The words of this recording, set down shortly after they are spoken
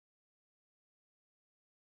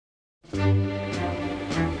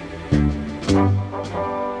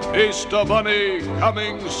Easter Bunny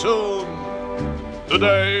coming soon.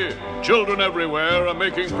 Today, children everywhere are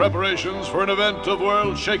making preparations for an event of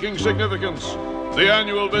world-shaking significance. The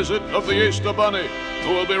annual visit of the Easter Bunny, who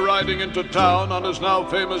will be riding into town on his now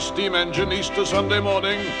famous steam engine Easter Sunday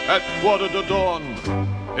morning at 1:15.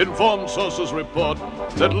 Informed sources report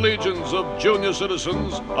that legions of junior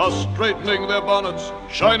citizens are straightening their bonnets,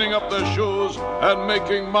 shining up their shoes, and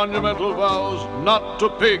making monumental vows not to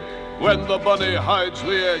peek when the bunny hides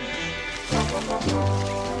the eggs.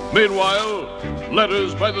 Meanwhile,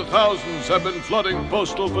 letters by the thousands have been flooding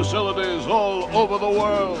postal facilities all over the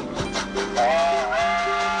world.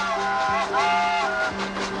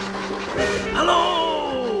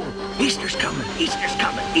 Hello! Easter's coming, Easter's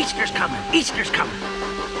coming, Easter's coming, Easter's coming.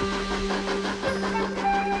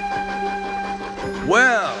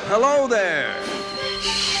 Well, hello there.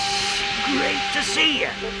 Great to see you.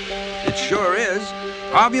 It sure is.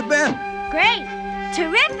 How have you been? Great.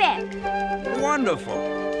 Terrific. Wonderful.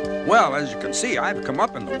 Well, as you can see, I've come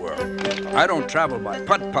up in the world. I don't travel by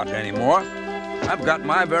putt-putt anymore. I've got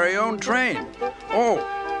my very own train. Oh,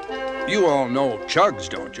 you all know Chugs,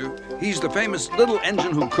 don't you? He's the famous little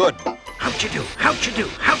engine who could. How'd you do? How'd you do?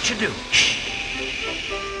 How'd you do? Shh.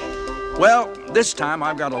 Well, this time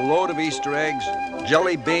I've got a load of Easter eggs,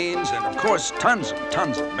 jelly beans, and of course tons and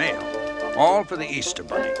tons of mail. All for the Easter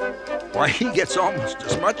Bunny. Why, he gets almost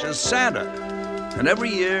as much as Santa. And every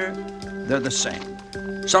year, they're the same.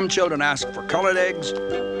 Some children ask for colored eggs,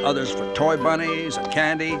 others for toy bunnies and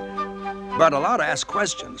candy. But a lot ask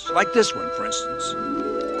questions, like this one, for instance.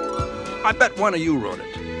 I bet one of you wrote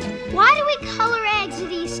it. Why do we color eggs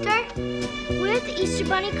at Easter? Where did the Easter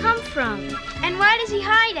Bunny come from? And why does he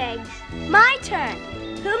hide eggs? My turn.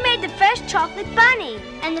 Who made the first chocolate bunny?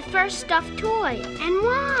 And the first stuffed toy? And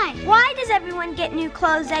why? Why does everyone get new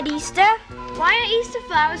clothes at Easter? Why are Easter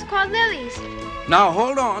flowers called lilies? Now,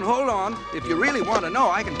 hold on, hold on. If you really want to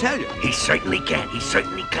know, I can tell you. He certainly can, he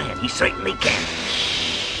certainly can, he certainly can.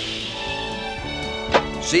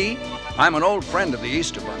 See, I'm an old friend of the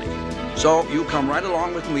Easter Bunny. So you come right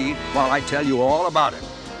along with me while I tell you all about him.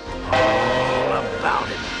 All about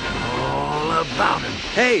him, all about him.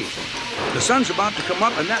 Hey, the sun's about to come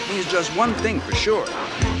up, and that means just one thing for sure.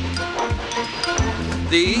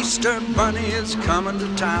 The Easter Bunny is coming to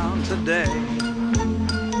town today.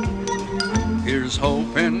 Here's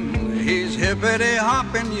hoping he's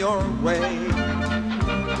hippity-hopping your way.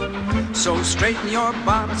 So straighten your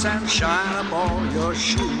bonnets and shine up all your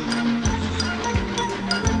shoes.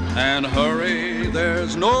 And hurry,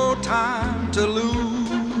 there's no time to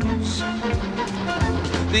lose.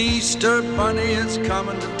 The Easter Bunny is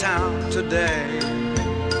coming to town today.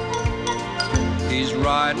 He's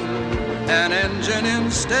riding an engine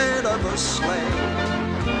instead of a sleigh.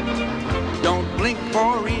 Don't blink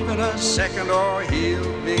for even a second or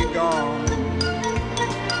he'll be gone.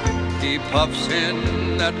 He puffs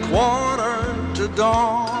in at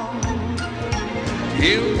 1:45.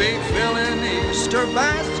 He'll be filling Easter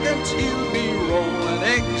baskets, he'll be rolling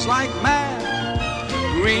eggs like mad,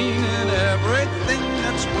 green in everything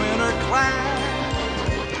that's winter clad.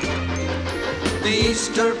 The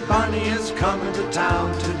Easter Bunny is coming to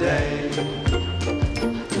town today.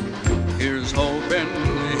 Here's hoping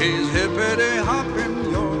he's hippity-hopping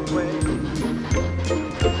your way.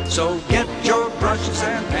 So get your brushes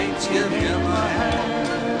and paints, give him a hand.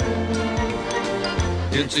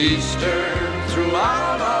 It's Easter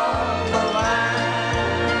throughout all the land.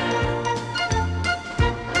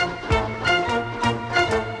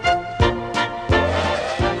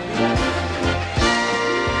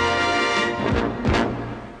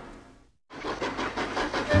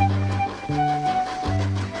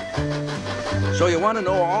 So you want to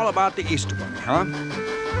know all about the Easter Bunny, huh?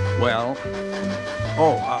 Well,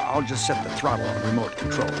 I'll just set the throttle on remote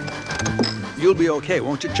control. You'll be okay,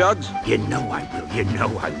 won't you, Chugs? You know I will, you know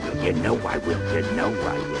I will, you know I will, you know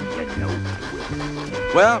I will, you know I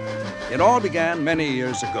will. Well, it all began many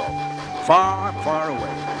years ago, far, far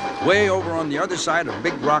away, way over on the other side of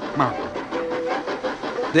Big Rock Mountain.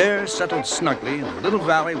 There, settled snugly in a little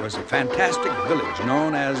valley, was a fantastic village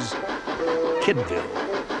known as Kidville.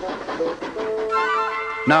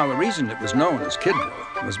 Now, the reason it was known as Kidville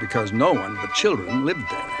was because no one but children lived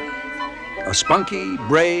there. A spunky,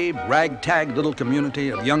 brave, ragtag little community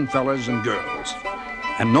of young fellas and girls.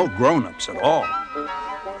 And no grown-ups at all.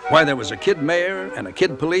 Why, there was a kid mayor and a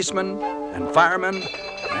kid policeman and fireman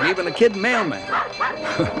and even a kid mailman.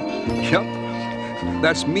 Yep,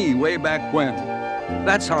 that's me way back when.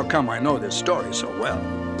 That's how come I know this story so well.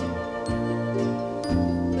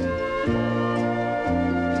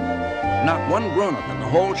 Not one grown-up in the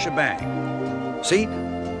whole shebang. See,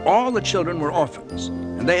 all the children were orphans,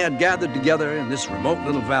 and they had gathered together in this remote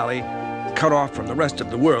little valley, cut off from the rest of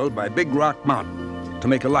the world by Big Rock Mountain, to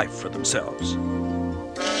make a life for themselves.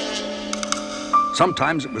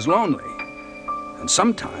 Sometimes it was lonely, and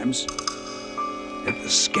sometimes it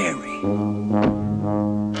was scary.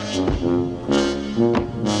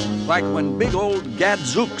 Like when big old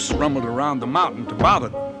Gadzooks rumbled around the mountain to bother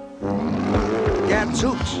them.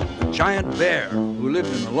 Gadzooks, a giant bear who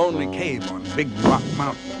lived in a lonely cave on Big Rock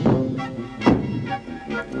Mountain.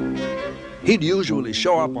 He'd usually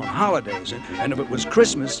show up on holidays, and if it was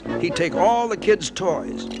Christmas, he'd take all the kids'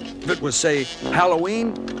 toys. If it was, say,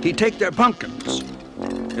 Halloween, he'd take their pumpkins.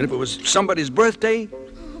 And if it was somebody's birthday,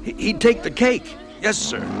 he'd take the cake. Yes,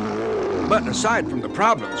 sir. But aside from the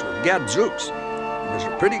problems with Gadzooks, it was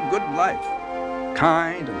a pretty good life.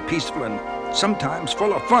 Kind and peaceful and sometimes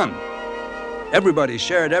full of fun. Everybody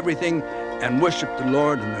shared everything and worshiped the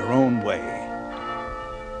Lord in their own way.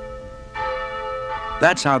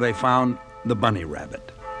 That's how they found the bunny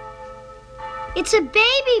rabbit. It's a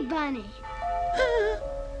baby bunny.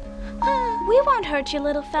 We won't hurt you,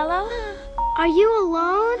 little fellow. Are you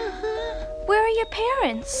alone? Where are your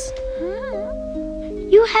parents?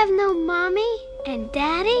 You have no mommy and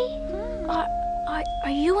daddy? Are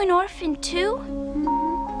you an orphan too?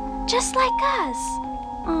 Just like us.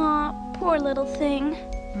 Aw, poor little thing.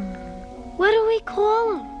 What do we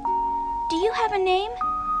call him? Do you have a name?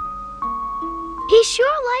 He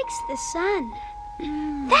sure likes the sun.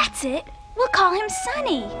 That's it. We'll call him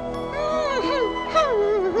Sunny.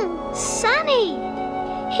 Sunny!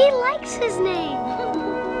 He likes his name.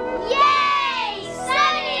 Yay!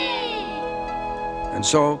 Sunny! And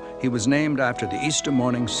so he was named after the Easter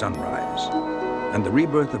morning sunrise and the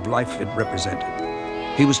rebirth of life it represented.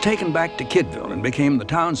 He was taken back to Kidville and became the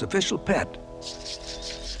town's official pet.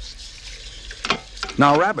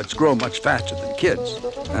 Now, rabbits grow much faster than kids,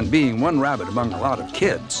 and being one rabbit among a lot of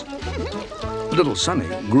kids, little Sunny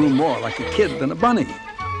grew more like a kid than a bunny.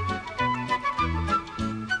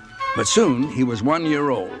 But soon he was 1 year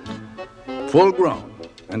old, full grown,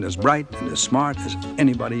 and as bright and as smart as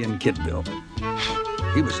anybody in Kidville.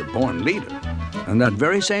 He was a born leader, and that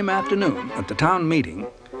very same afternoon at the town meeting,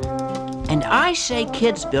 and I say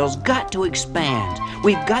Kidsville's got to expand.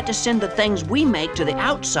 We've got to send the things we make to the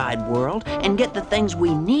outside world and get the things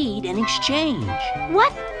we need in exchange.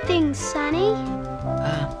 What things, Sonny?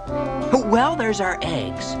 Well, there's our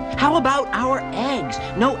eggs. How about our eggs?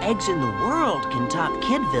 No eggs in the world can top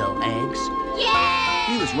Kidville eggs.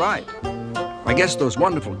 Yay! He was right. I guess those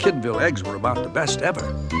wonderful Kidville eggs were about the best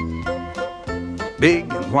ever. Big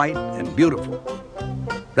and white and beautiful.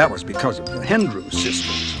 That was because of the Hendrew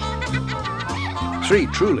sisters. 3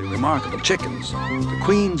 truly remarkable chickens, the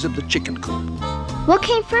queens of the chicken coop. What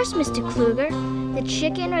came first, Mr. Kluger? The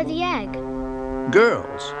chicken or the egg?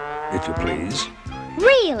 Girls, if you please.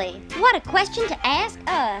 Really? What a question to ask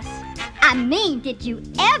us. I mean, did you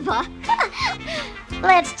ever?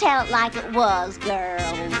 Let's tell it like it was,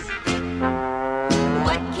 girls.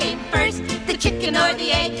 What came first, the chicken or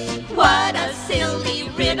the egg? What a silly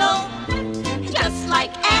riddle. Just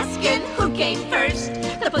like asking who came first,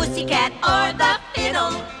 the pussycat or the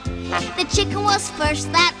fiddle. The chicken was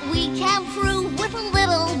first, that we can prove with a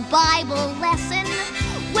little Bible lesson.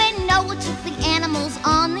 When Noah took the animals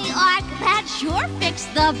on the ark, that sure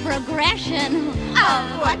fixed the progression.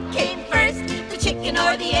 What came first, the chicken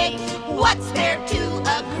or the egg? What's there to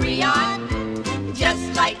agree on?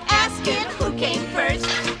 Just like asking who came first,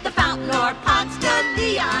 the fountain or Ponce de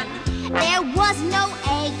Leon. There was no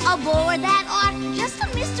egg aboard that ark, just a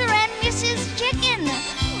Mr. and Mrs. Chicken.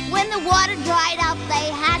 When the water dried up,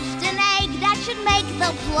 they hatched an egg that should make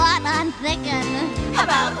the plot unthicken.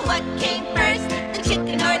 About what came first, the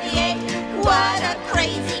chicken or the egg? What a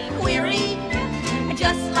crazy query.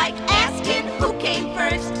 Just like asking who came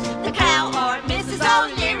first, the cow or Mrs.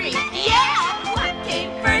 O'Leary. Yeah! What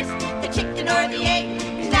came first, the chicken or the egg?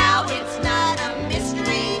 Now it's not a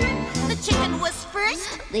mystery. The chicken was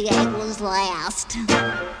first, the egg was last.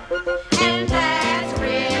 and that's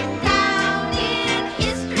written down in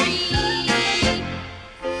history.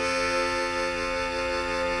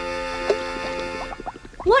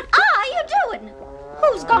 What are you doing?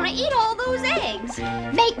 Who's gonna eat all those eggs?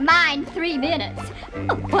 Make mine 3 minutes.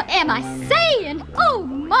 What am I saying? Oh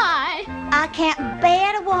my! I can't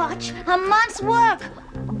bear to watch a month's work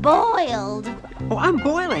boiled. Oh, I'm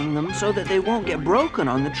boiling them so that they won't get broken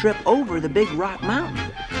on the trip over the Big Rock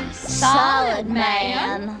Mountain. Solid,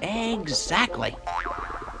 man. Exactly.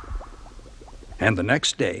 And the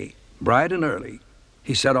next day, bright and early,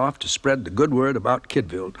 he set off to spread the good word about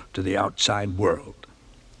Kidville to the outside world.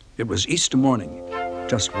 It was Easter morning,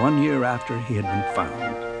 just 1 year after he had been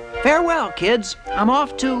found. Farewell, kids. I'm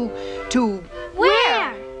off to...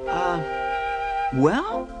 Where?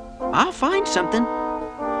 Well, I'll find something.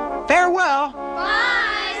 Farewell.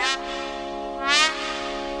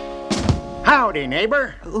 Howdy,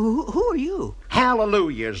 neighbor. Who are you?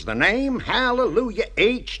 Hallelujah's the name. Hallelujah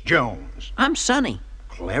H. Jones. I'm Sonny.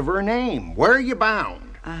 Clever name. Where are you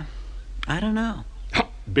bound? I don't know.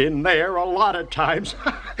 Been there a lot of times.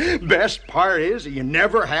 Best part is you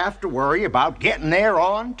never have to worry about getting there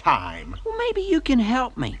on time. Well, maybe you can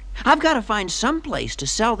help me. I've got to find some place to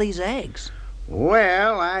sell these eggs.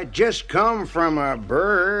 Well, I just come from a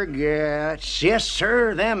burg. Yes,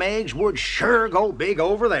 sir, them eggs would sure go big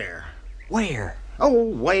over there. Where? Oh,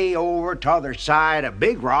 way over t'other side of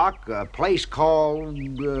Big Rock, a place called,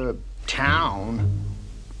 Town.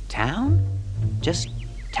 Town? Just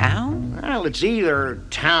town? Well, it's either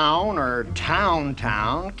town or town.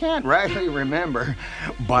 Can't rightly remember.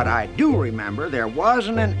 But I do remember there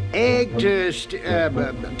wasn't an egg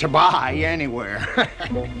to buy anywhere.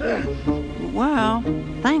 Well,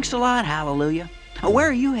 thanks a lot, Hallelujah. Where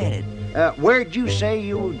are you headed? Where'd you say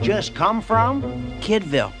you just come from?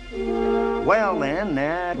 Kidville. Well, then,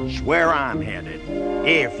 that's where I'm headed.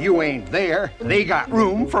 If you ain't there, they got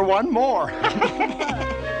room for one more.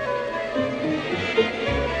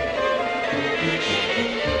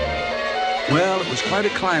 Well, it was quite a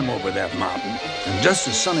climb over that mountain, and just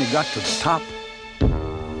as Sonny got to the top...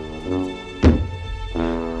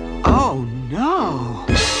 Oh, no!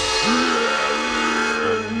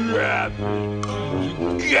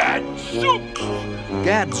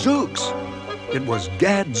 Gadzooks! It was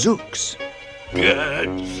Gadzooks.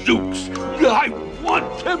 Gadzooks! I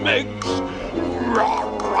want them eggs!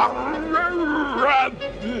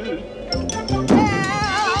 Rabbit!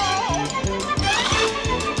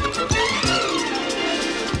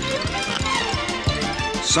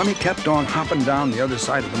 Sonny kept on hopping down the other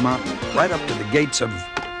side of the mountain, right up to the gates of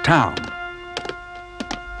Town.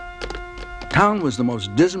 Town was the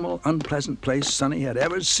most dismal, unpleasant place Sonny had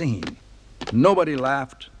ever seen. Nobody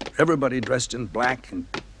laughed, everybody dressed in black, and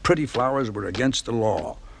pretty flowers were against the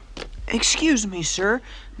law. Excuse me, sir,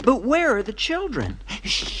 but where are the children?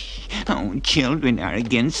 Shh. Oh, children are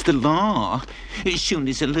against the law. As soon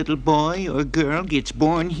as a little boy or girl gets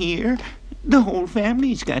born here, the whole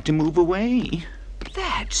family's got to move away.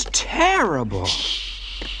 That's terrible.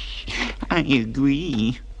 I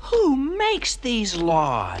agree. Who makes these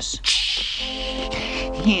laws?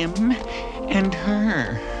 Him and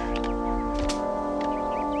her.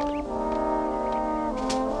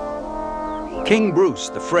 King Bruce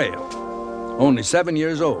the Frail, only 7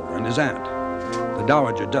 years old, and his aunt, the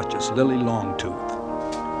Dowager Duchess Lily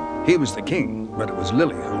Longtooth. He was the king, but it was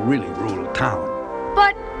Lily who really ruled town.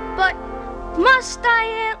 But, must I,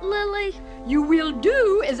 Aunt Lily? You will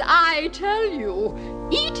do as I tell you.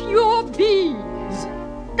 Eat your beans.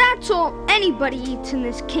 That's all anybody eats in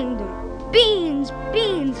this kingdom. Beans,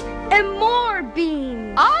 beans, and more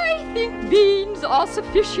beans. I think beans are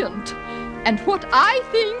sufficient. And what I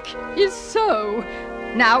think is so.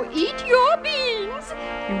 Now eat your beans.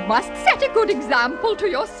 You must set a good example to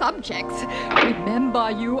your subjects. Remember,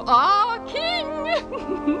 you are king.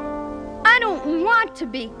 I don't want to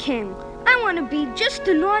be king. I want to be just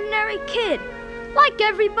an ordinary kid, like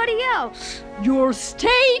everybody else. You'll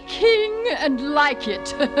stay king and like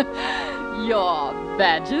it. Your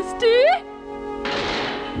Majesty.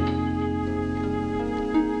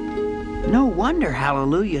 No wonder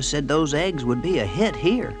Hallelujah said those eggs would be a hit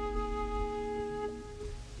here.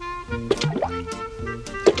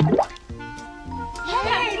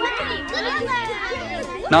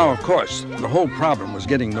 Now, of course, the whole problem was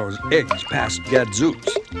getting those eggs past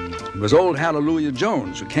Gadzooks. It was old Hallelujah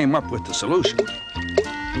Jones who came up with the solution.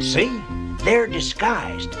 See? They're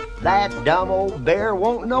disguised. That dumb old bear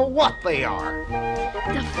won't know what they are.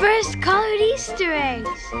 The first colored Easter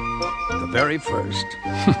eggs. The very first.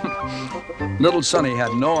 Little Sonny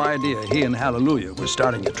had no idea he and Hallelujah were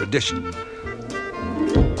starting a tradition.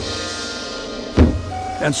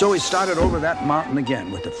 And so he started over that mountain again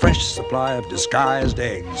with a fresh supply of disguised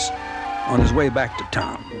eggs on his way back to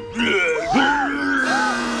town.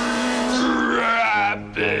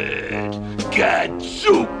 Rabbit!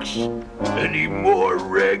 Gadzooks! Any more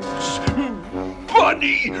eggs?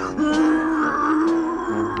 Bunny!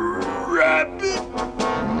 Rabbit!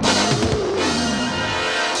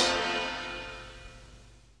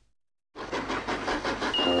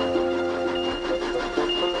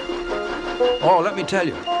 Oh, let me tell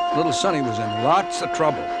you, little Sonny was in lots of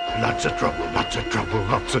trouble. Lots of trouble, lots of trouble,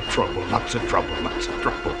 lots of trouble, lots of trouble, lots of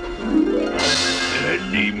trouble.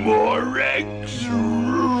 Any more eggs?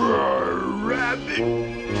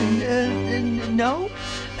 No.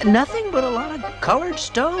 Nothing but a lot of colored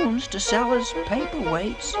stones to sell as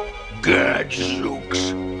paperweights.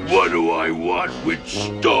 Gadzooks, what do I want with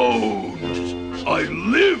stones? I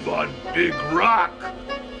live on Big Rock.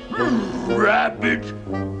 Rabbit,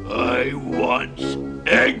 I want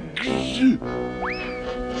eggs.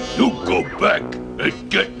 You go back and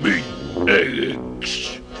get me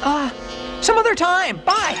eggs. Some other time.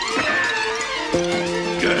 Bye.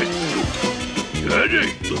 Gadzooks, that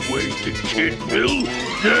ain't the way to Kidville.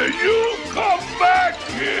 Now you come back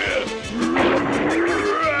here,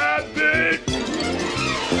 Rabbit.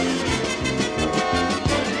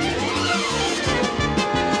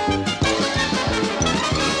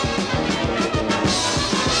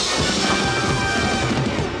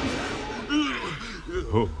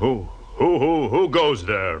 Who goes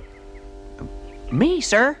there? Me,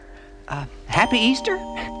 sir. Happy Easter?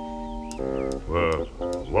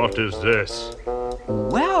 What is this?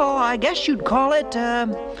 Well, I guess you'd call it,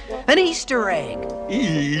 an Easter egg.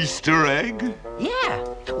 Easter egg? Yeah,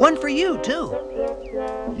 one for you, too.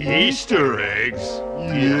 Easter eggs?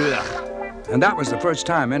 Yeah. And that was the first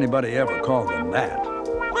time anybody ever called them that.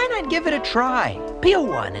 Why not give it a try? Peel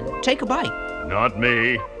one and take a bite. Not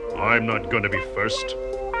me. I'm not going to be first.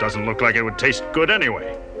 Doesn't look like it would taste good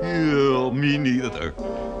anyway. Yeah, me neither.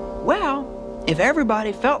 Well, if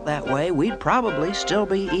everybody felt that way, we'd probably still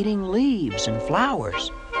be eating leaves and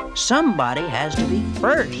flowers. Somebody has to be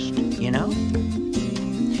first, you know?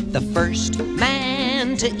 The first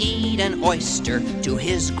man to eat an oyster, to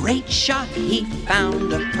his great shock he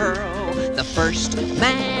found a pearl. The first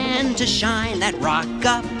man to shine that rock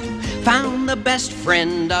up found the best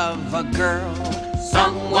friend of a girl.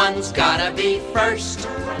 Someone's gotta be first.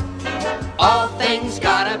 All things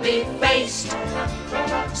gotta be faced.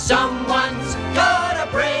 Someone's gotta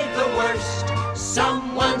brave the worst.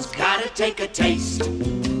 Someone's gotta take a taste.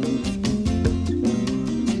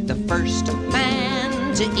 The first man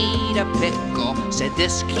to eat a pickle said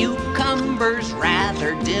this cucumber's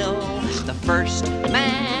rather dill. The first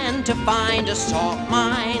man to find a salt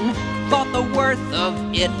mine thought the worth of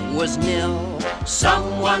it was nil.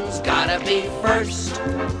 Someone's gotta be first.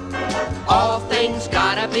 All things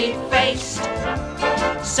gotta be faced.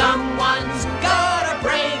 Someone's gotta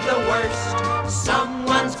brave the worst.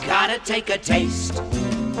 Someone's gotta take a taste.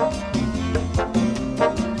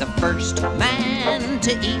 The first man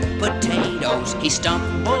to eat potatoes, he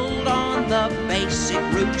stumbled on the basic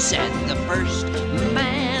root. Said the first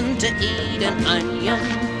man to eat an onion,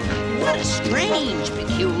 what a strange,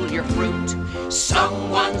 peculiar fruit.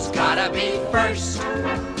 Someone's gotta be first.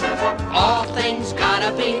 All things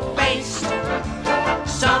gotta be faced.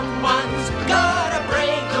 Someone's gotta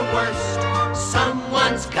brave the worst.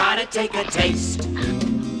 Someone's gotta take a taste.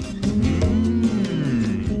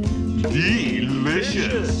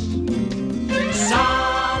 Delicious.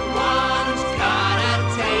 Someone's gotta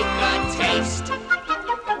take a taste.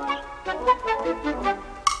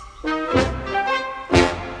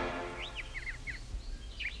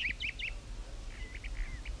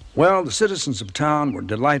 Well, the citizens of town were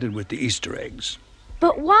delighted with the Easter eggs.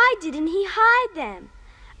 But why didn't he hide them?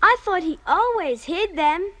 I thought he always hid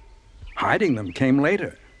them. Hiding them came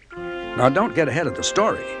later. Now, don't get ahead of the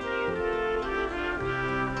story.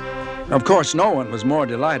 Of course, no one was more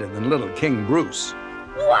delighted than little King Bruce.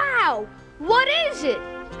 Wow! What is it?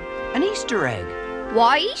 An Easter egg.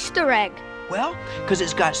 Why Easter egg? Well, 'cause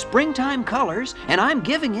it's got springtime colors, and I'm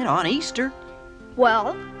giving it on Easter.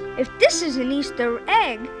 Well, if this is an Easter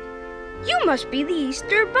egg, you must be the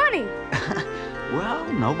Easter Bunny. Well,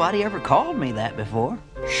 nobody ever called me that before.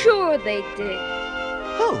 Sure they did.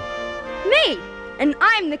 Who? Me, and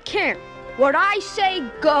I'm the king. What I say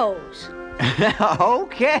goes.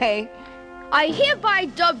 Okay. I hereby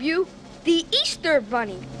dub you the Easter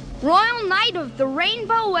Bunny, Royal Knight of the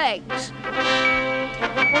Rainbow Eggs.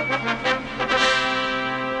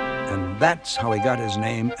 And that's how he got his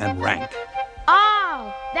name and rank.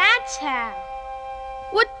 Oh, that's how.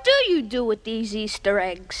 What do you do with these Easter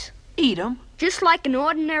eggs? Eat 'em. Just like an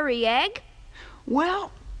ordinary egg?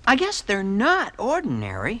 Well, I guess they're not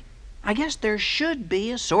ordinary. I guess there should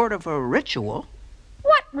be a sort of a ritual.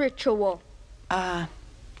 What ritual?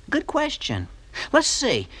 Good question. Let's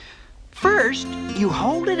see. First, you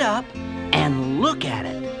hold it up and look at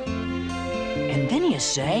it. And then you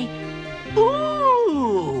say,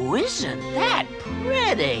 "Ooh, isn't that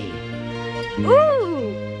pretty?"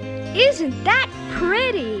 Ooh, isn't that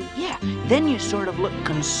pretty? Yeah, then you sort of look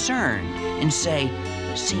concerned and say,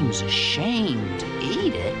 "Seems a shame to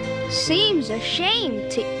eat it." Seems a shame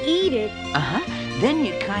to eat it. Then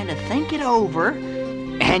you kind of think it over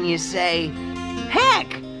and you say, "Heck,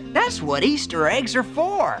 That's what Easter eggs are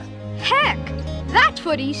for. Heck, that's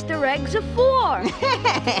what Easter eggs are for.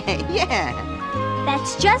 Yeah.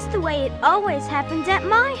 That's just the way it always happens at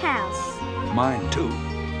my house. Mine, too.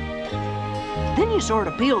 Then you sort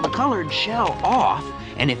of peel the colored shell off,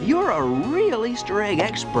 and if you're a real Easter egg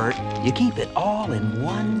expert, you keep it all in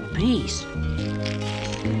one piece.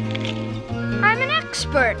 I'm an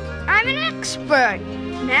expert. I'm an expert.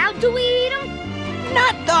 Now do we eat them?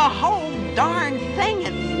 Not the whole darn thing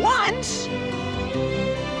at once.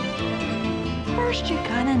 First you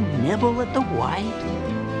kind of nibble at the white.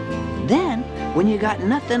 Then, when you got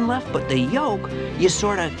nothing left but the yolk, you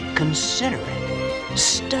sort of consider it,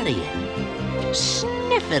 study it,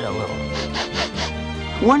 sniff it a little.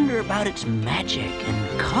 Wonder about its magic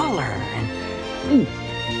and color, and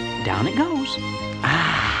down it goes.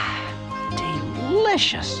 Ah,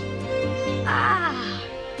 delicious. Ah,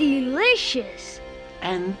 delicious.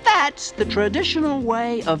 And that's the traditional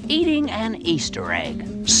way of eating an Easter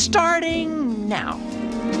egg, starting now.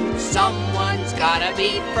 Someone's gotta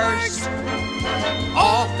be first.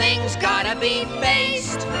 All things gotta be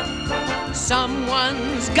faced.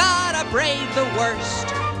 Someone's gotta brave the worst.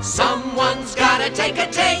 Someone's gotta take a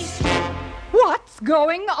taste. What's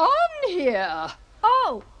going on here?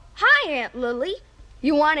 Oh, hi, Aunt Lily.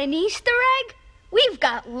 You want an Easter egg? We've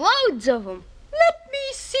got loads of them. Let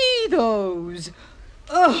me see those.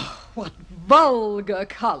 Ugh, what vulgar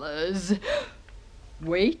colors.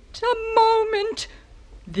 Wait a moment.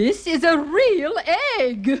 This is a real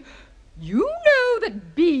egg. You know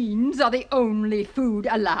that beans are the only food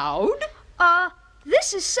allowed?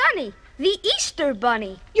 This is Sunny, the Easter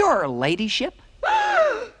Bunny. Your ladyship?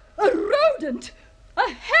 A rodent! A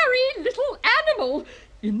hairy little animal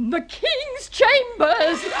in the king's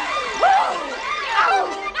chambers!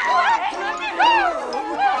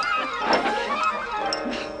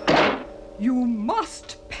 You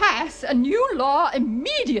must pass a new law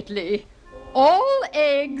immediately. All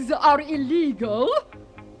eggs are illegal,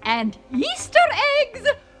 and Easter eggs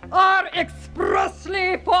are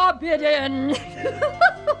expressly forbidden.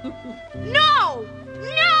 No!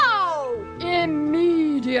 No!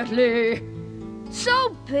 Immediately.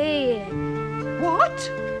 So be it. What?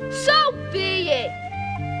 So be it.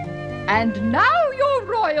 And now, Your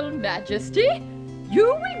Royal Majesty, you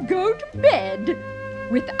will go to bed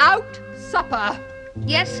without supper.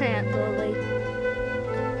 Yes, Aunt Lily.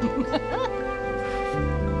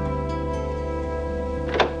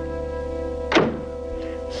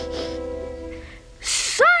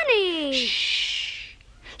 Sunny! Shh.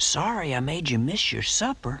 Sorry I made you miss your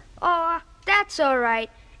supper. Oh, that's all right.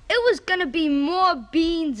 It was gonna be more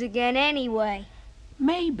beans again anyway.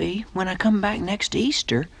 Maybe when I come back next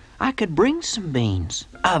Easter, I could bring some beans.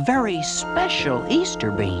 Very special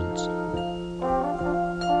Easter beans.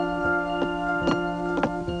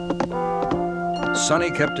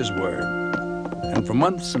 Sonny kept his word, and for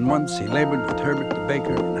months and months he labored with Herbert the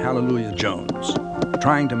baker and Hallelujah Jones,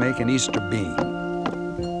 trying to make an Easter bean.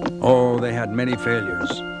 Oh, they had many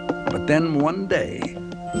failures, but then one day...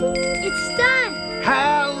 It's done!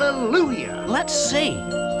 Hallelujah! Let's see.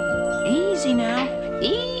 Easy now,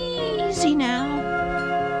 easy now.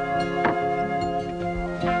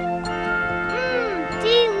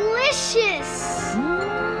 Delicious!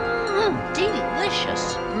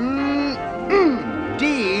 Delicious.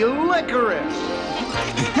 Delicorous!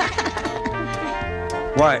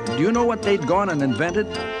 Why, do you know what they'd gone and invented?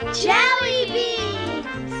 Jelly beans!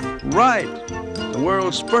 Right, the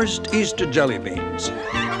world's first Easter jelly beans.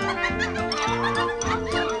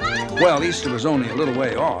 Well, Easter was only a little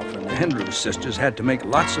way off, and the Hindrew sisters had to make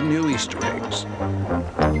lots of new Easter eggs.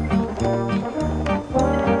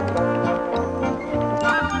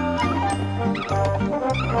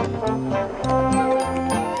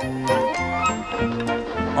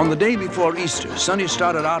 On the day before Easter, Sonny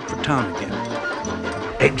started out for town again.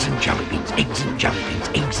 Eggs and jelly beans, eggs and jelly beans,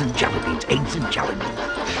 eggs and jelly beans, eggs and jelly beans.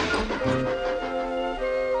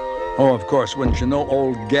 Oh, of course, wouldn't you know,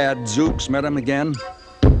 old Gadzooks met him again?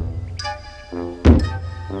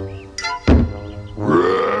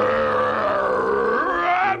 Rabbit!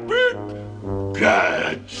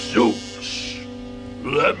 Gadzooks!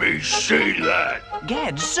 Let me see that.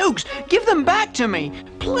 Gadzooks, give them back to me,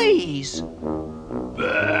 please.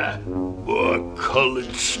 Bah, more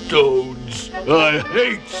colored stones. I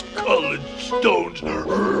hate colored stones.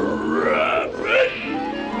 Rabbit!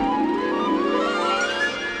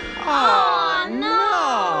 Oh,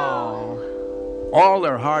 no! All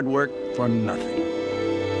their hard work for nothing.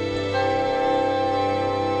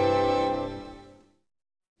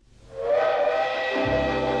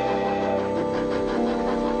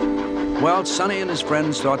 Well, Sonny and his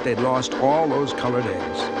friends thought they'd lost all those colored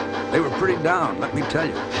eggs. They were pretty down, let me tell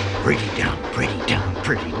you. Pretty down, pretty down,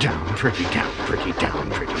 pretty down, pretty down, pretty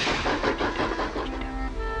down, pretty down, pretty down.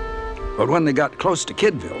 But when they got close to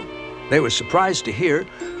Kidville, they were surprised to hear,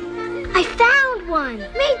 I found one.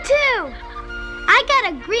 Me too. I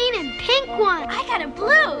got a green and pink one. I got a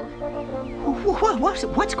blue.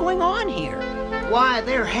 What's going on here? Why,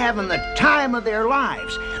 they're having the time of their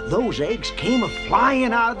lives. Those eggs came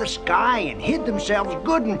a-flying out of the sky and hid themselves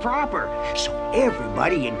good and proper. So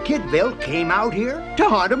everybody in Kidville came out here to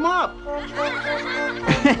hunt them up.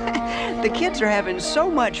 The kids are having so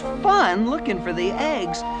much fun looking for the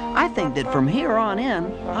eggs. I think that from here on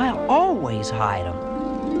in, I'll always hide them.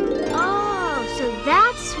 Oh, so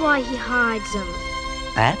that's why he hides them.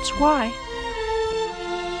 That's why.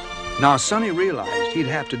 Now Sonny realized he'd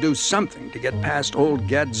have to do something to get past old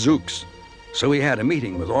Gadzooks. So he had a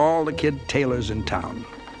meeting with all the kid tailors in town.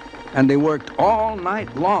 And they worked all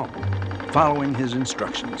night long, following his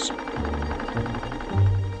instructions.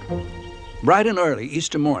 Bright and early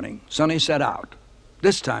Easter morning, Sonny set out,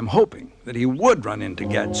 this time hoping that he would run into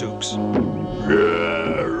Gadzooks.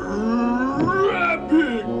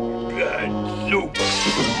 Rabbit Gadzooks!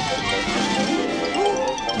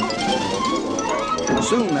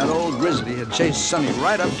 Soon that old grizzly had chased Sonny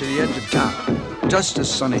right up to the edge of town, just as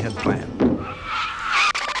Sonny had planned.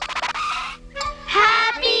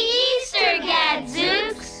 Happy Easter,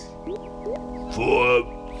 Gadzooks!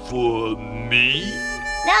 For me?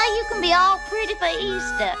 Now you can be all pretty for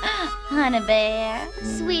Easter. Honey bear,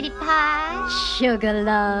 sweetie pie, sugar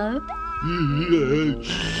love.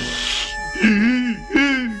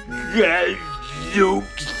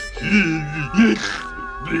 Gadzooks!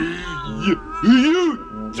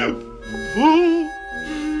 Beautiful!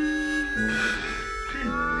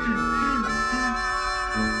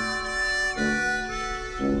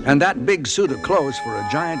 And that big suit of clothes for a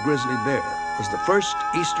giant grizzly bear was the first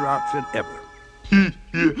Easter outfit ever.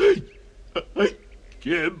 I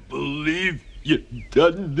can't believe you've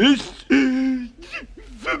done this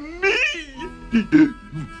for me.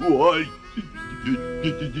 Why,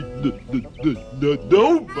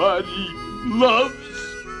 nobody loves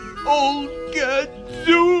old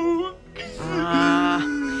Gadzooks.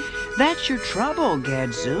 That's your trouble,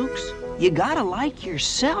 Gadzooks. You gotta like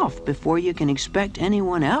yourself before you can expect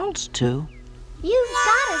anyone else to. You've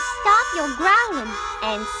gotta stop your growling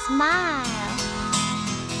and smile.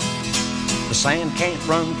 The sand can't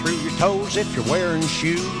run through your toes if you're wearing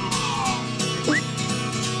shoes.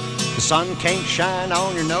 The sun can't shine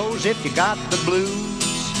on your nose if you got the blues.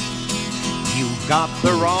 You've got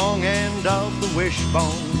the wrong end of the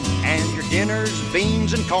wishbone, and your dinner's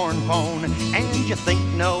beans and corn pone, and you think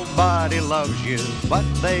nobody loves you, but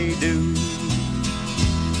they do.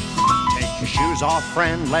 Take your shoes off,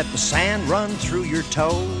 friend, let the sand run through your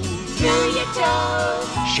toes. Through your toes.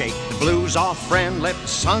 Shake the blues off, friend, let the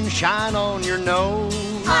sun shine on your nose.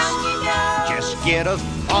 On your nose. Just get a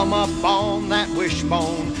thumb up on that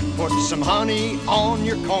wishbone, put some honey on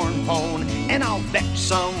your corn pone, and I'll bet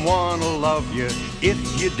someone will love you if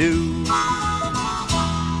you do.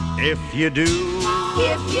 If you do,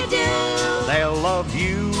 If you do, they'll love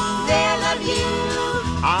you. they'll love you.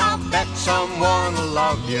 I'll bet someone will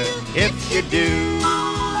love you if you do.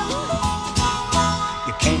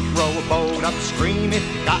 You can't row a boat upstream if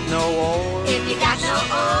you got no oars. If you got no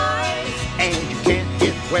oars, And you can't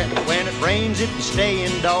get wet when it rains if you stay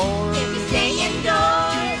indoors. if you stay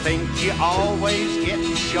indoors, Think you always get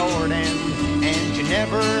the short end, and you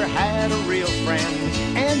never had a real friend,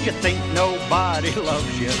 and you think nobody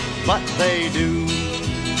loves you, but they do.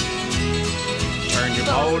 Turn your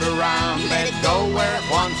boat around, let it go where it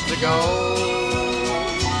wants to go.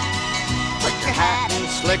 Put your hat and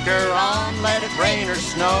slicker on, let it rain or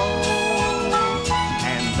snow.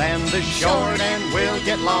 And then the short end will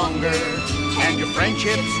get longer, and your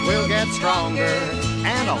friendships will get stronger,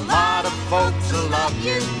 and a lot of folks will love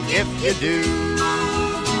you if you do.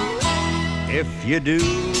 If you do,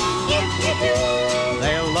 if you do,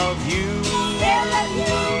 they'll love you. they'll love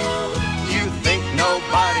you. You think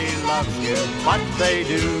nobody loves you, but they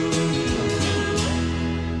do.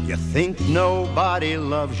 You think nobody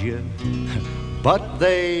loves you, but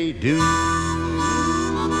they do.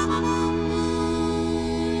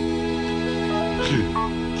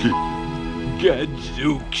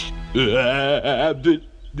 Gadzooks.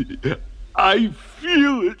 I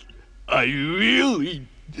feel it. I really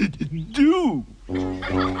do.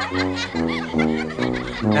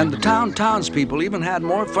 And the townspeople even had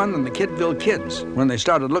more fun than the Kidville kids when they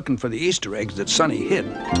started looking for the Easter eggs that Sonny hid.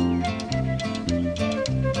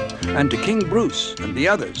 And to King Bruce and the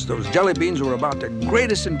others, those jelly beans were about the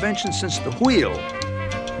greatest invention since the wheel.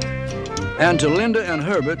 And to Linda and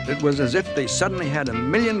Herbert, it was as if they suddenly had a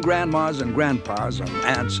million grandmas and grandpas and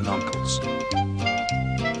aunts and uncles.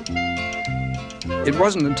 It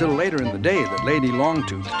wasn't until later in the day that Lady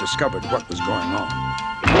Longtooth discovered what was going on.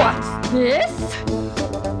 What's this?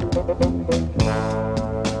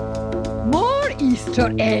 More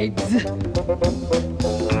Easter eggs.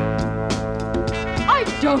 I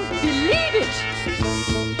don't believe it.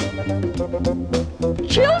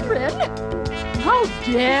 Children? How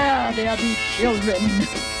dare there be children?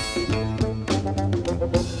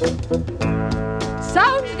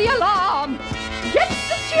 Sound the alarm! Get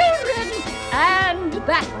the children and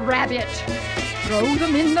that rabbit. Throw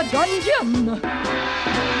them in the dungeon.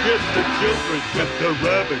 Get the children, get the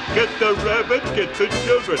rabbit, get the rabbit, get the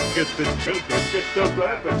children, get the children, get the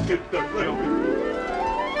rabbit, get the rabbit.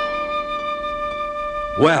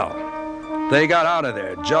 Well, they got out of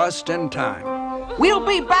there just in time. We'll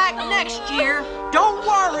be back next year. Don't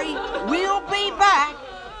worry, we'll be back.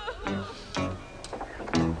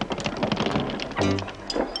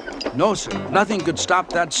 No, sir, nothing could stop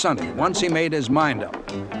that Sonny once he made his mind up.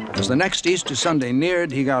 As the next Easter Sunday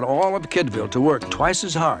neared, he got all of Kidville to work twice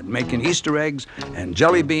as hard, making Easter eggs and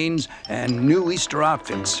jelly beans and new Easter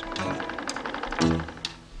outfits.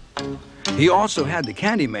 He also had the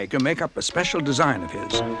candy maker make up a special design of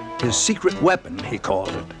his secret weapon, he called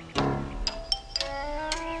it.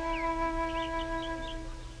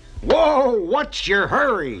 Whoa, what's your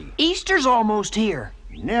hurry? Easter's almost here.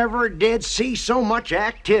 Never did see so much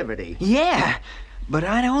activity. Yeah, but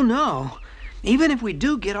I don't know. Even if we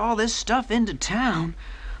do get all this stuff into town,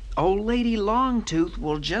 old Lady Longtooth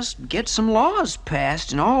will just get some laws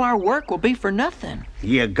passed and all our work will be for nothing.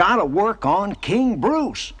 You gotta work on King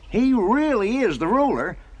Bruce. He really is the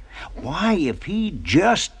ruler. Why, if he'd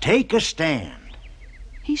just take a stand.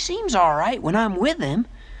 He seems all right when I'm with him,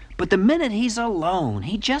 but the minute he's alone,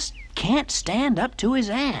 he just can't stand up to his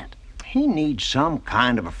aunt. He needs some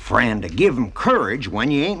kind of a friend to give him courage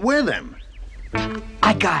when you ain't with him.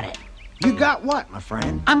 I got it. You got what, my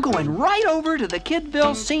friend? I'm going right over to the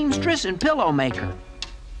Kidville seamstress and pillow maker.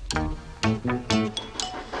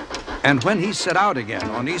 And when he set out again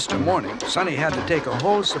on Easter morning, Sonny had to take a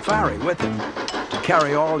whole safari with him to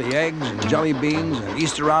carry all the eggs and jelly beans and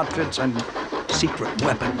Easter outfits and secret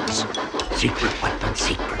weapons. Secret weapon,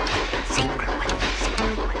 secret weapon, secret weapon,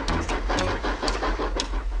 secret weapon, secret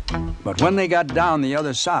weapon. But when they got down the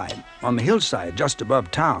other side, on the hillside just above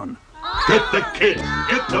town, Get the kids,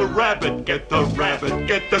 get the rabbit, get the rabbit,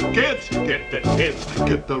 get the kids, get the kids,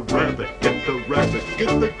 get the rabbit, get the rabbit,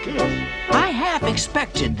 get the kids. I half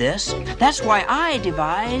expected this. That's why I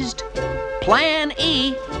devised Plan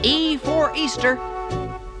E, E for Easter.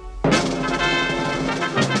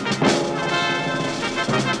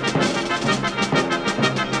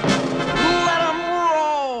 Let 'em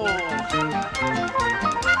roll!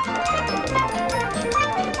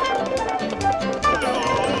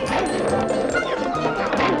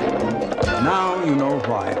 now you know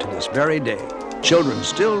why, to this very day, children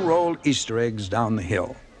still roll Easter eggs down the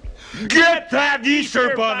hill. Get that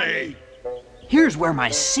Easter bunny! Here's where my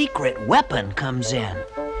secret weapon comes in.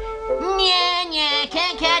 Nya, nya,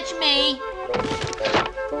 can't catch me.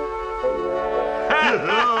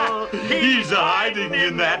 He's hiding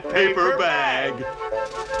in that paper bag.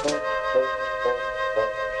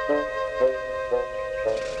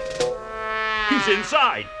 He's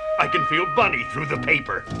inside. I can feel Bunny through the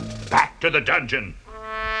paper. Back to the dungeon.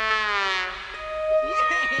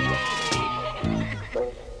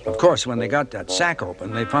 Of course, when they got that sack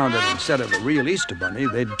open, they found that instead of a real Easter bunny,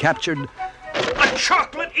 they'd captured A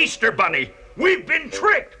chocolate Easter bunny. We've been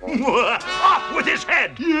tricked. Off with his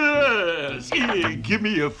head. Yes. Here, give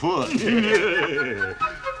me a foot. Yeah.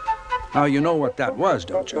 Now you know what that was,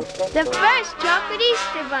 don't you? The first chocolate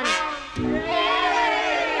Easter bunny.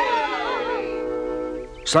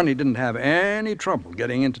 Sonny didn't have any trouble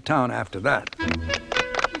getting into town after that.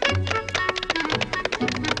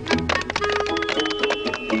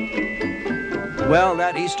 Well,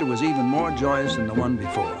 that Easter was even more joyous than the one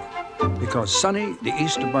before, because Sonny, the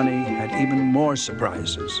Easter bunny, had even more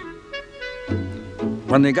surprises.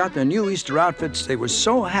 When they got their new Easter outfits, they were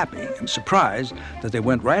so happy and surprised that they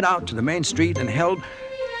went right out to the main street and held...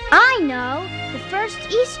 I know, the first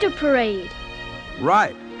Easter parade.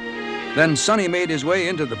 Right. Then Sonny made his way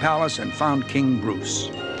into the palace and found King Bruce.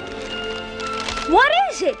 What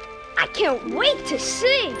is it? I can't wait to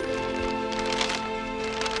see.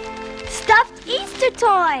 Stuffed Easter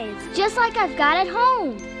toys, just like I've got at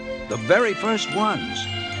home. The very first ones.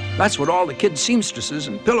 That's what all the kid seamstresses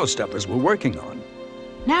and pillow stuffers were working on.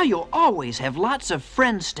 Now you'll always have lots of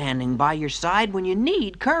friends standing by your side when you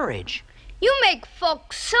need courage. You make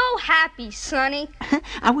folks so happy, Sonny.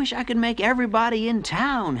 I wish I could make everybody in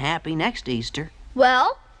town happy next Easter.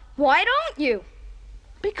 Well, why don't you?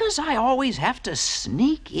 Because I always have to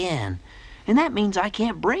sneak in, and that means I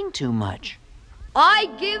can't bring too much. I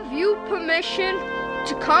give you permission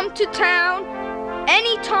to come to town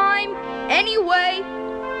anytime, any way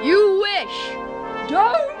you wish.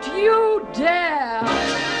 Don't you dare!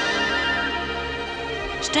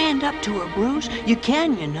 Stand up to her, Bruce. You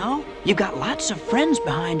can, you know. You got lots of friends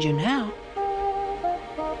behind you now.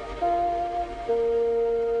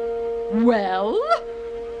 Well?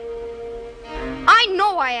 I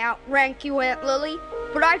know I outrank you, Aunt Lily,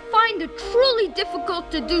 but I find it truly difficult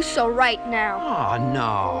to do so right now. Oh,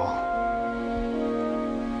 no.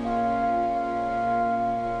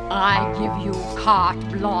 I give you carte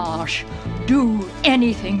blanche. Do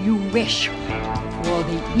anything you wish, for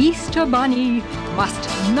the Easter Bunny must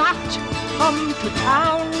not come to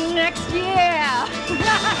town next year.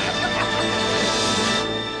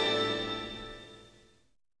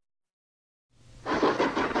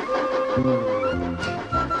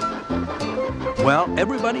 Well,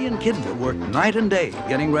 everybody in Kidville worked night and day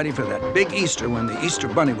getting ready for that big Easter when the Easter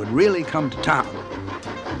Bunny would really come to town.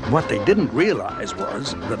 What they didn't realize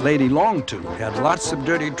was that Lady Longtooth had lots of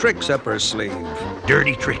dirty tricks up her sleeve.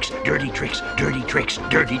 Dirty tricks, dirty tricks, dirty tricks,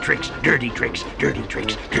 dirty tricks, dirty tricks, dirty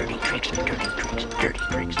tricks, dirty tricks, dirty tricks, dirty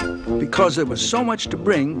tricks. Because there was so much to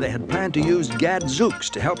bring, they had planned to use gadzooks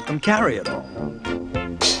to help them carry it all.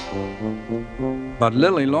 But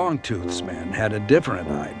Lily Longtooth's men had a different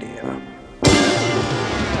idea.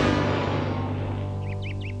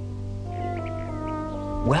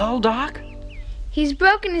 Well, Doc? He's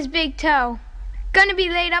broken his big toe. Gonna be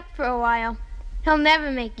laid up for a while. He'll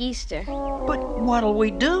never make Easter. But what'll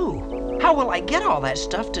we do? How will I get all that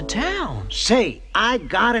stuff to town? Say, I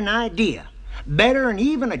got an idea. Better than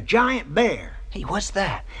even a giant bear. Hey, what's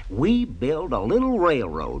that? We build a little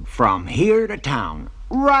railroad from here to town,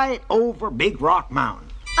 right over Big Rock Mountain.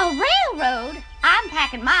 A railroad? I'm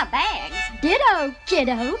packing my bags. Ditto,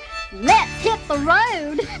 kiddo. Let's hit the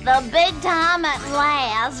road. The big time at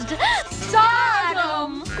last.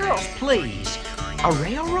 Sodom! Girls, please. A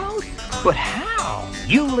railroad? But how?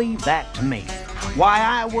 You leave that to me. Why,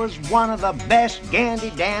 I was one of the best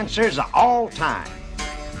gandy dancers of all time.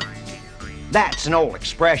 That's an old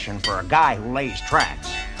expression for a guy who lays tracks.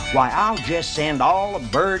 Why, I'll just send all the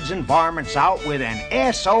birds and varmints out with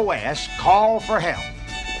an SOS call for help.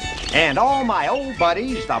 And all my old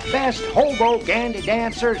buddies, the best hobo gandy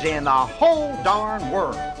dancers in the whole darn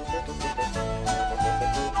world.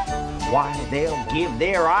 Why, they'll give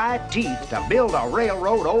their eye teeth to build a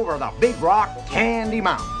railroad over the Big Rock Candy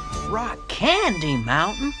Mountain. Rock Candy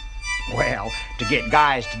Mountain? Well, to get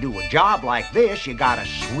guys to do a job like this, you gotta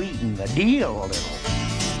sweeten the deal a little.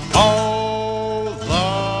 Oh,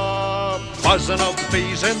 the buzzing of the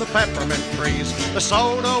bees in the peppermint trees, the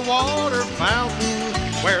soda water fountain,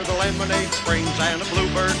 where the lemonade springs and the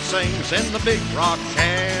bluebird sings in the Big Rock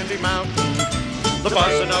Candy Mountain. The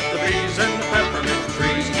buzzing of the bees in the peppermint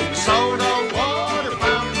trees, the soda water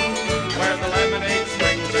fountain, where the lemonade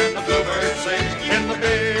springs and the bluebird sings in the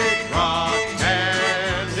Big Rock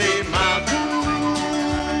Candy Mountain.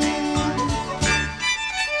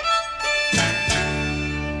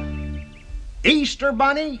 Easter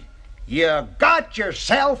Bunny, you got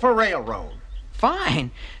yourself a railroad.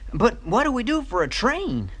 Fine. But what do we do for a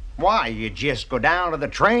train? Why, you just go down to the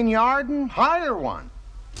train yard and hire one.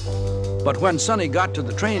 But when Sonny got to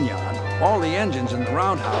the train yard, all the engines in the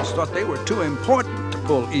roundhouse thought they were too important to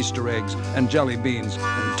pull Easter eggs and jelly beans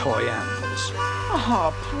and toy animals.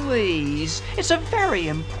 Oh, please. It's a very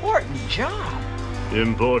important job.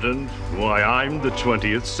 Important? Why, I'm the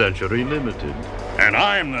 20th Century Limited. And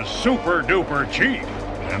I'm the super duper chief.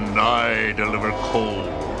 And I deliver coal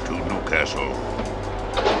to Newcastle.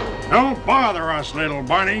 Don't bother us, little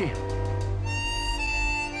bunny.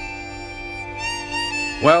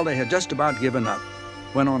 Well, they had just about given up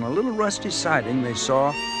when on a little rusty siding they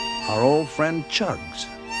saw our old friend Chugs.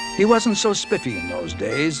 He wasn't so spiffy in those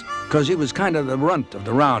days, because he was kind of the runt of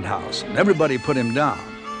the roundhouse, and everybody put him down.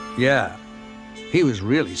 Yeah, he was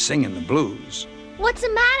really singing the blues. What's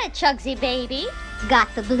the matter, Chugsy baby?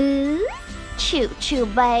 Got the blues? Choo-choo,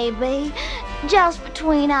 baby. Just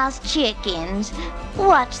between us chickens.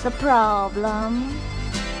 What's the problem?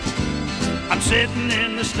 I'm sitting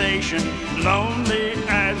in the station, lonely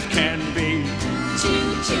as can be.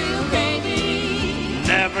 Choo-choo, baby.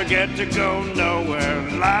 Never get to go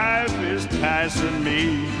nowhere, life is passing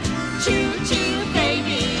me. Choo-choo,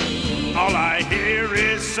 baby. All I hear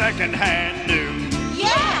is secondhand news.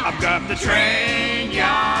 Yeah! I've got the train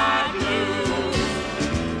yard blues.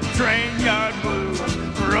 Train yard blues.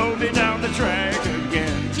 Roll me down the track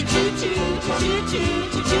again.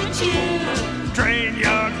 Train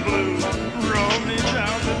yard blues. Roll me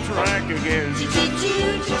down the track again.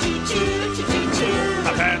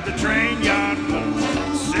 I've had the train yard blues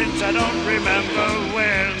since I don't remember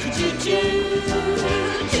when.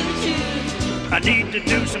 I need to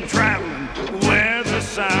do some traveling where the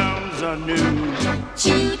sounds are new.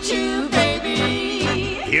 Choo-choo,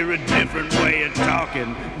 baby. Hear a different way of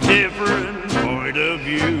talking, different point of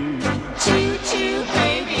view. Choo-choo,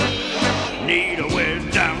 baby. Need to wear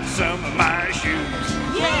down some of my shoes.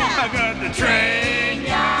 Yeah. I got the train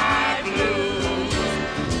yard blues.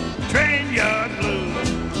 Train yard blues.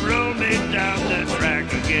 Roll me down the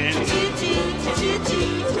track again.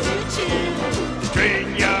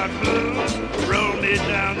 Train yard blues. Roll me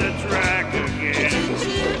down the track again.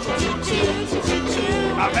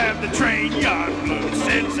 I've had the train yard blues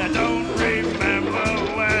since I don't remember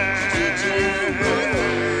when.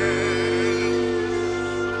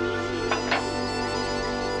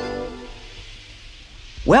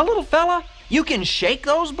 Well, little fella, you can shake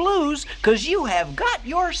those blues, 'cause you have got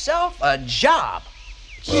yourself a job.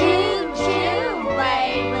 Choo-choo,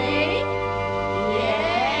 baby.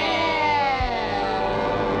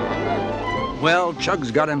 Well,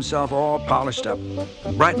 Chug's got himself all polished up.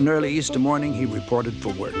 Bright and early Easter morning, he reported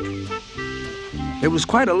for work. It was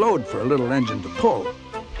quite a load for a little engine to pull.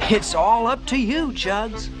 It's all up to you,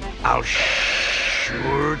 Chugs. I'll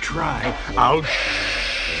sure try. I'll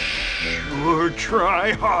sure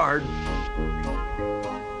try hard.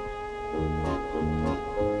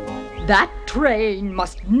 That train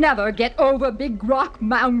must never get over Big Rock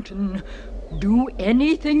Mountain. Do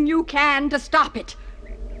anything you can to stop it.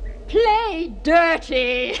 Play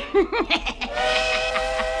dirty.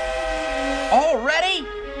 All ready?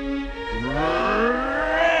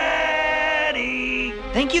 Ready.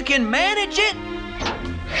 Think you can manage it?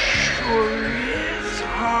 Sure is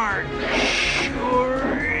hard.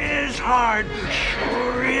 Sure is hard.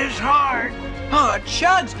 Sure is hard. Oh,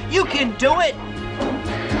 Chugs, you can do it.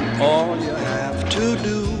 All you have to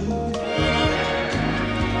do,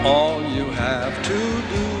 all you have to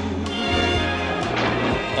do,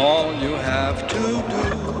 all you have to do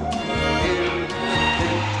is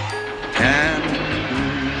think, can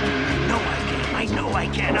do. I know I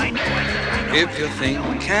can. If you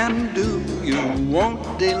think can do, you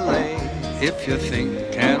won't delay. If you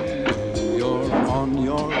think can do, you're on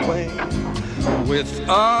your way. With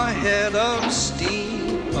a head of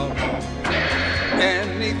steam,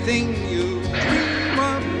 anything you dream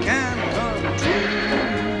of can come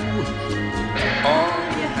true. All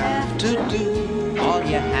you have to do, all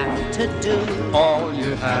you have to do, all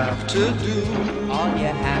you have to do, all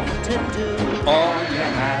you have to do, all you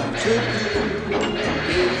have to do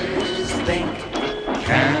is think,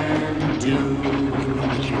 can do.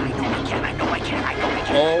 I know I can.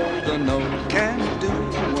 All the no can do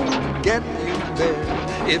won't get you there.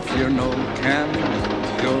 If you're no can do,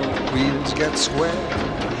 your wheels get square.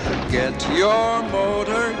 Get your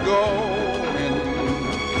motor going.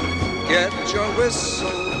 Get your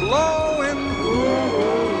whistle blowing.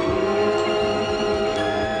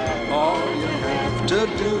 All you have to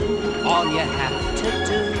do, all you have to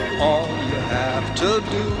do, all you have to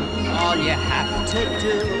do, all you have to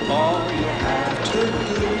do, all you have to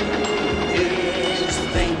do is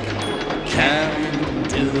think, can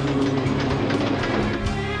do.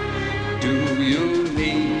 Do you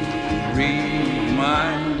need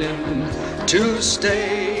reminding to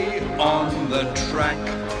stay on the track?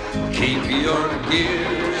 Keep your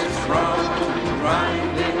gears from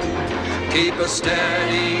grinding. Keep a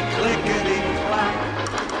steady clickety-clack.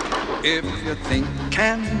 If you think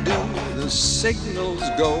can do, the signals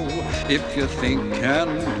go. If you think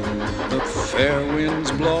can do, the fair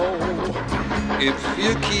winds blow. If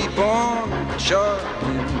you keep on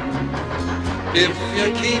chugging, if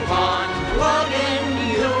you keep on plugging,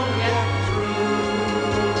 you'll get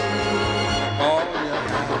through. All you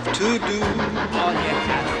have to do, all you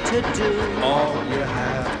have to do, all you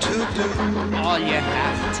have to do, all you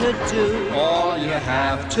have to do, all you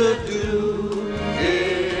have to do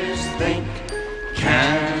is think,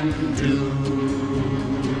 can do.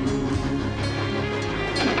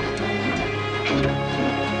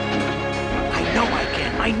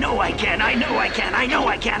 I know I can.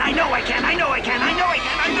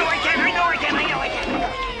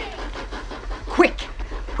 Quick,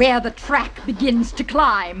 where the track begins to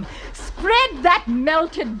climb, spread that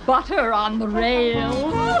melted butter on the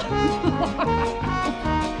rails.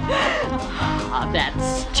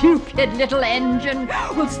 That's stupid little engine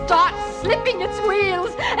will start slipping its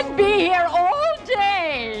wheels and be here all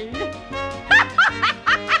day.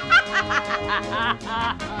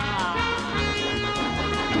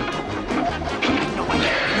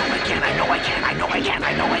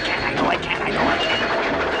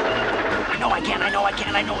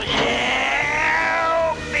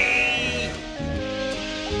 Help me!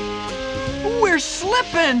 We're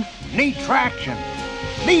slipping! Need traction.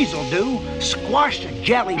 These'll do. Squash the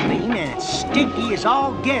jelly bean and it's sticky as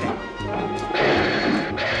all get it.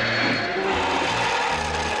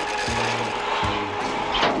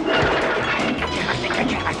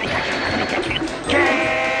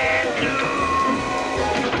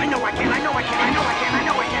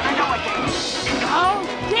 How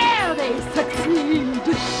dare they succeed!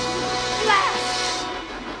 Blast!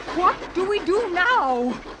 What do we do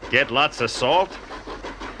now? Get lots of salt?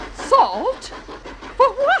 Salt? For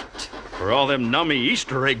what? For all them nummy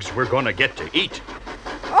Easter eggs we're gonna get to eat.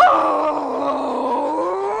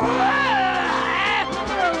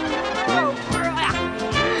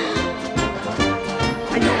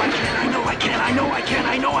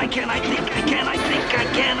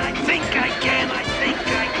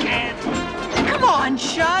 Come on,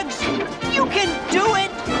 Shugs. You can do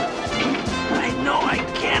it. I know I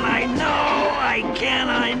can. I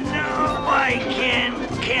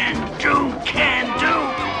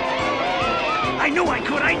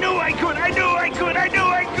could.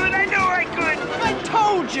 I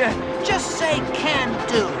told you. Just say can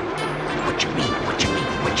do. What you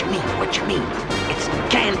mean? It's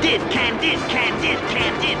can did.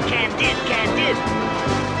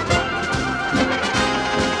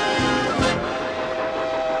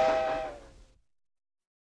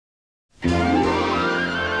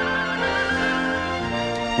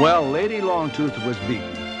 Well, Lady Longtooth was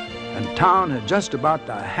beaten, and town had just about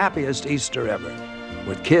the happiest Easter ever,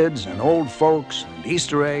 with kids and old folks and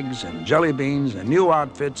Easter eggs and jelly beans and new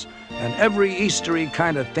outfits and every Eastery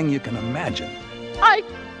kind of thing you can imagine. I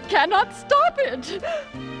cannot stop it.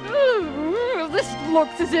 This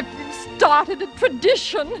looks as if you've started a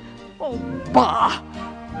tradition. Oh, bah.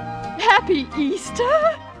 Happy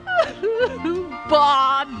Easter?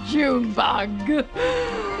 Bah, Junebug.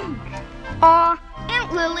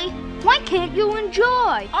 Aunt Lily, why can't you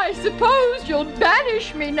enjoy? I suppose you'll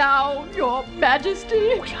banish me now, Your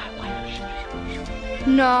Majesty.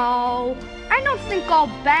 No, I don't think I'll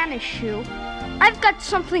banish you. I've got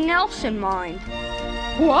something else in mind.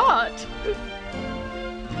 What?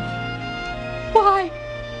 Why,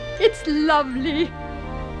 it's lovely.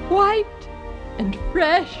 White and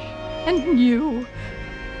fresh and new.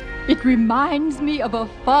 It reminds me of a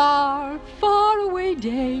far, far away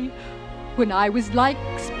day when I was like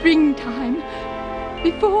springtime,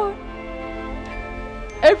 before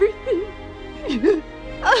everything.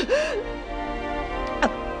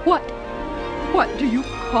 What do you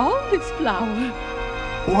call this flower?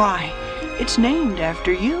 Why, it's named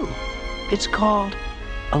after you. It's called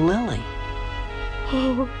a lily.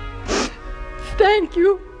 Oh, thank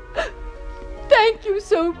you. Thank you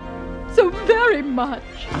so very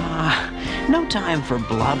much. No time for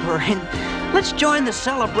blubbering. Let's join the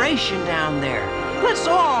celebration down there. Let's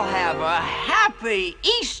all have a happy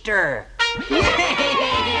Easter.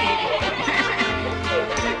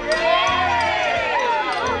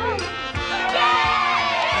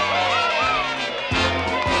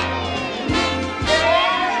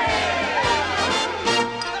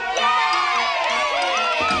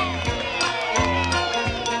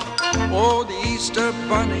 Oh, the Easter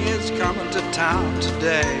Bunny is coming to town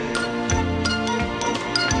today.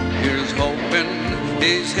 Here's hoping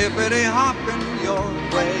he's hippity-hopping your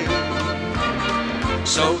way.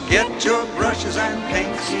 So get your brushes and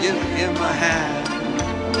paints, give him a hand.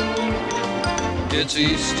 It's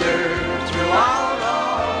Easter throughout